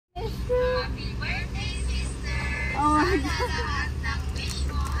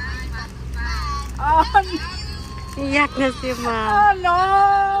Oh, Iyak na si Ma'am. oh no!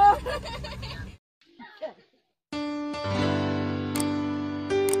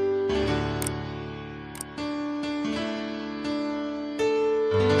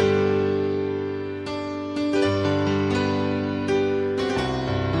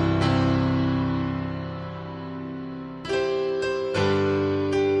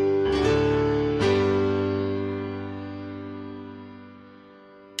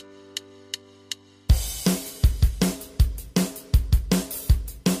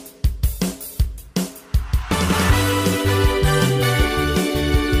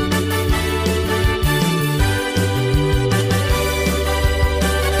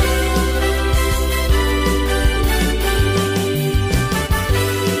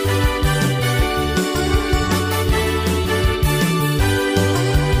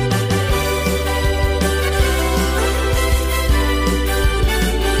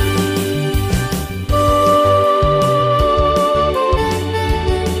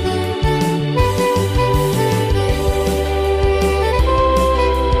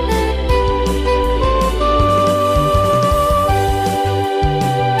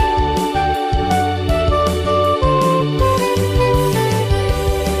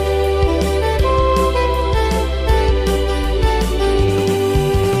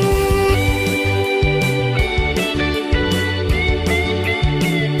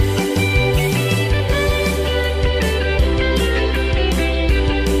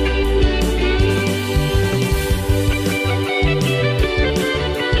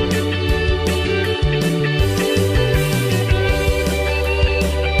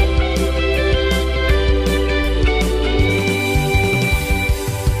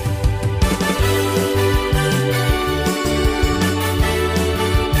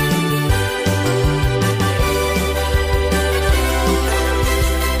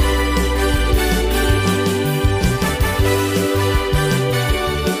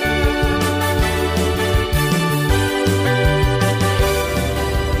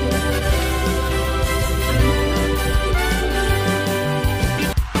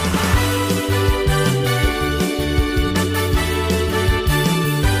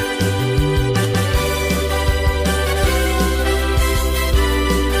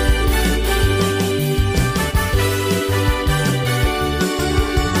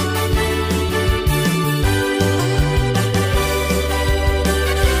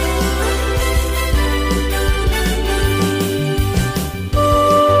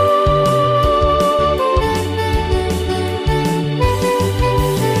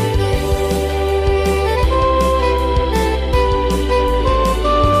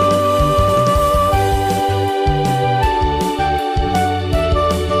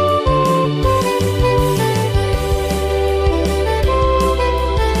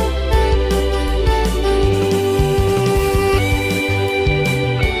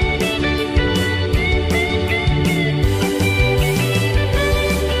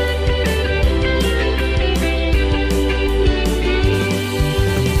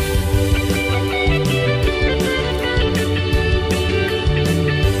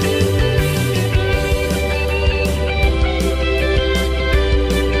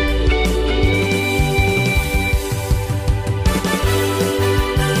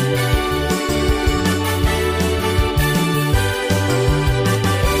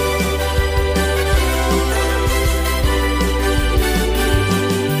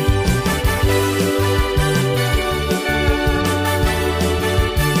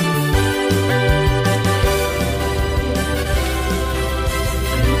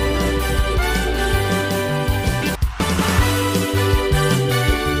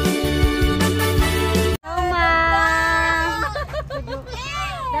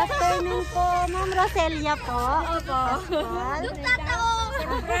 Roselia po. Opo. Pascual.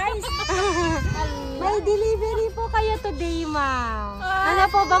 Surprise! May delivery po kayo today, ma'am. Ano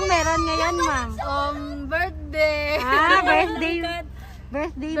po bang meron ngayon, ma'am? Birthday.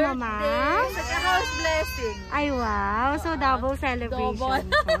 Birthday mo, ma'am? Saka house blessing. Ay, wow. So, double celebration Double.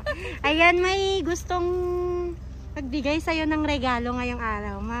 po. Ayan, may gustong magbigay sa'yo ng regalo ngayong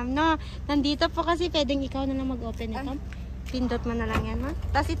araw, ma'am. No, nandito po kasi pwedeng ikaw na lang mag-open ito. Pindot mo na lang yan, ma'am.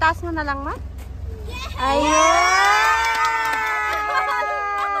 Tapos itaas mo na lang, ma'am. Ayan!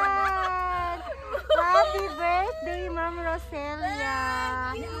 Happy birthday, Ma'am Roselia!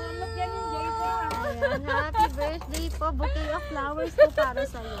 Ayan, happy birthday po. Bouquet of flowers po para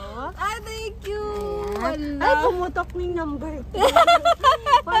sa'yo. Thank you! Ay, pumutok na yung number.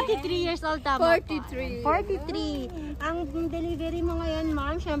 43 years old, tama 43. 43. Ang delivery mo ngayon,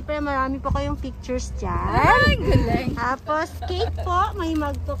 ma'am, syempre marami po kayong pictures dyan. Ay, galing. Tapos, cake po, may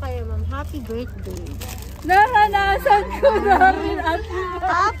mug po kayo, ma'am. Happy birthday. Naranasan ko na rin at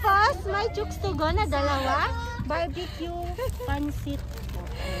Tapos, may chooks to go na dalawa. Barbecue, pansit po.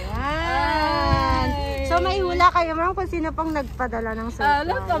 Ayan. So, may hula kayo, ma'am, kung sino pong nagpadala ng surprise.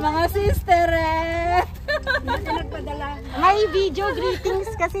 alam ko, mga sister eh. Nagpadala. May video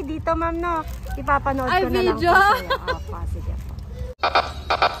greetings kasi dito, ma'am, no? Ipapanood Ay, ko na lang po video? sa'yo. Opo, sige po.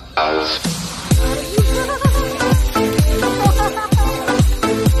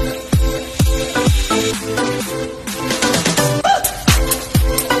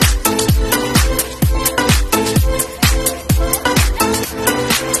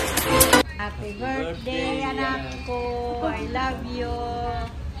 Happy birthday, anak ko. I love you.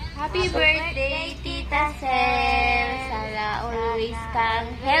 Happy birthday, Tita Sel. Sana always kang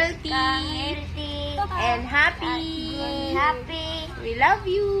healthy and happy. We love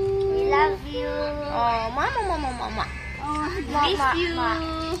you. Oh, mama. Miss you.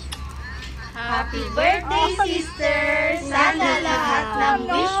 Happy birthday, sister. Sana lahat ng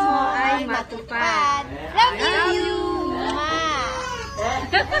wish mo ay matupad. Love you.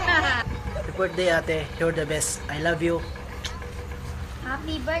 Happy birthday, ate. You're the best. I love you.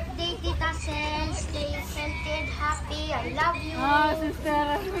 Happy birthday, Tita Sel. Stay healthy and happy. I love you.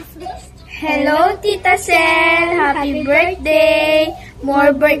 Sister. Hello, Tita Sel. Happy birthday.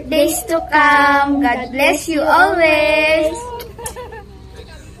 More birthdays to come. God bless you always.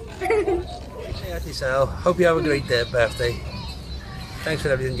 Hey, Auntie Sal. Hope you have a great birthday. Thanks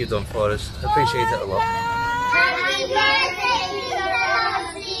for everything you've done for us. I appreciate it a lot. Happy birthday, Tita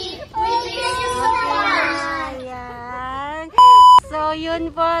Elsie. We miss you so much. Ayan. So,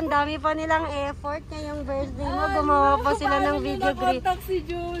 yun po. Ang dami po nilang effort ngayong birthday mo. Gumawa po sila ng video greet. Nakontak si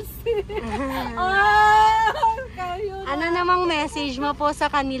Juicy. Kayo. Ano namang message mo po sa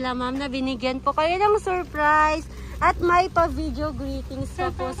kanila, ma'am, na binigyan po kayo ng surprise at may pa-video greetings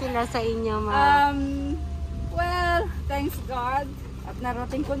pa po sila sa inyo, ma'am. Well, thanks God. At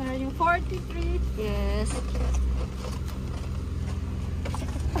narating ko na rin yung 43. Yes.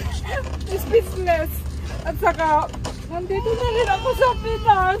 Speechless. At saka, nandito na rin ako sa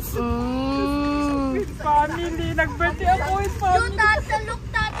Pinas. With family. Nag-birthday ako with family.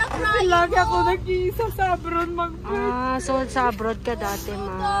 Kasi lagi ako nag-iisa sa abroad mag-birthday. So sa abroad ka dati,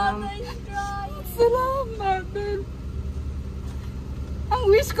 ma'am. Salamat. Ang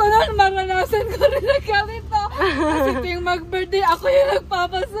wish ko na maranasan ko rin na ganito. Kasi tuwing mag-birthday, ako yung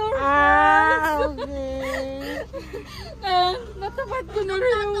nagpapasurprise. Okay. Natapad ko na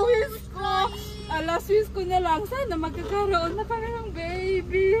rin yung wish ko. Last wish ko na lang, sana magkakaroon na kami ng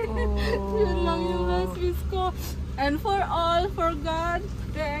baby. Yun lang yung last wish ko. And for all, for God,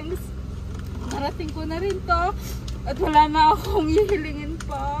 thanks. Narating ko na rin to. At wala na akong ihilingin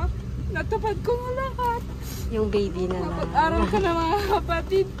pa. Natupad ko na lahat. Yung baby na lang. Napag-aral ko ng mga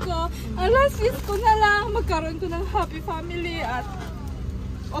kapatid ko. Ang last wish ko na lang, magkaroon ko ng happy family at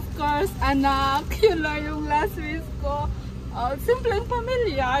of course, anak. Yun lang yung last wish ko. Simpleng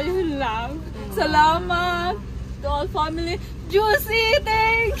pamilya, yun lang. Salamat to all family. Juicy,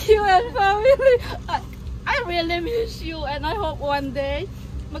 thank you and family. I really miss you and I hope one day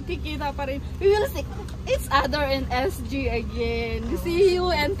magkikita pa rin. We will see each other in SG again. See you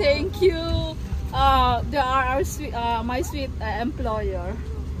and thank you. They are our my sweet employer.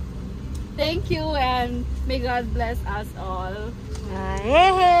 Thank you and may God bless us all.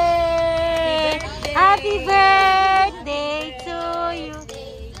 Hey! Happy birthday to you.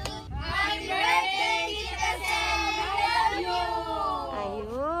 Happy birthday, Tita Sel. I love you.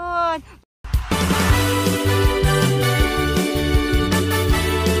 Ayun.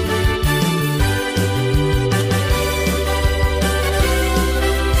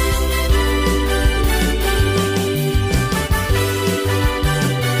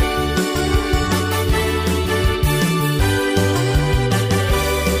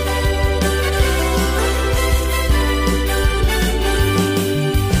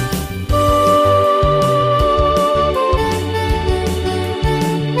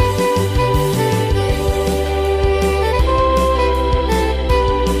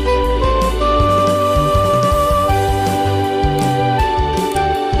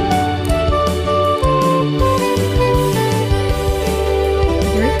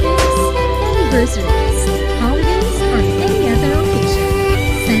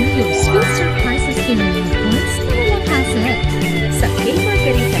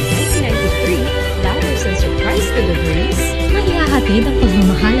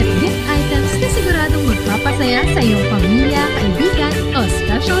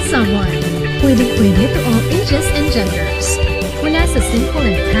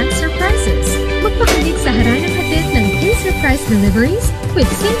 Deliveries with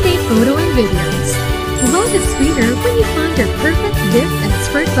same-day photo and videos. Love is sweeter when you find your perfect gift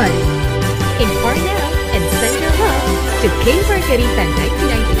expert buddy. Inquire now and send your love to K Margarita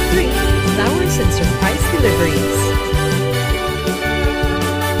 1993